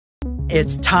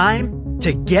It's time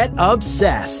to get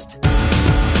obsessed.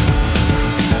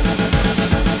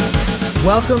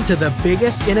 Welcome to the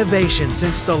biggest innovation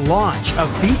since the launch of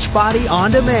Beachbody On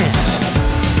Demand.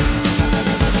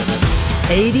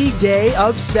 80-Day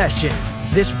Obsession.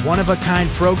 This one-of-a-kind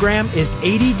program is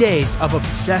 80 days of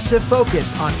obsessive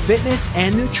focus on fitness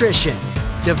and nutrition.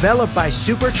 Developed by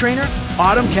super trainer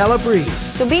Autumn Calabrese.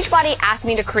 So Beachbody asked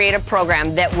me to create a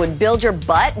program that would build your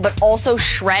butt, but also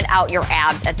shred out your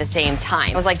abs at the same time.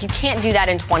 I was like, you can't do that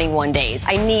in 21 days.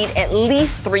 I need at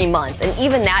least 3 months, and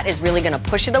even that is really gonna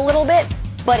push it a little bit.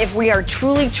 But if we are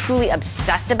truly, truly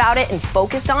obsessed about it and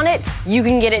focused on it, you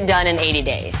can get it done in 80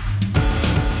 days.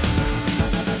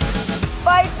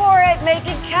 Fight for it, make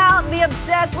it count, be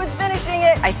obsessed with finishing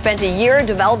it. I spent a year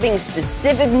developing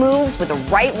specific moves with the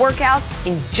right workouts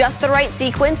in just the right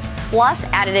sequence, plus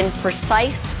added in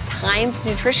precise timed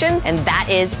nutrition, and that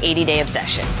is 80-Day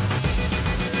Obsession.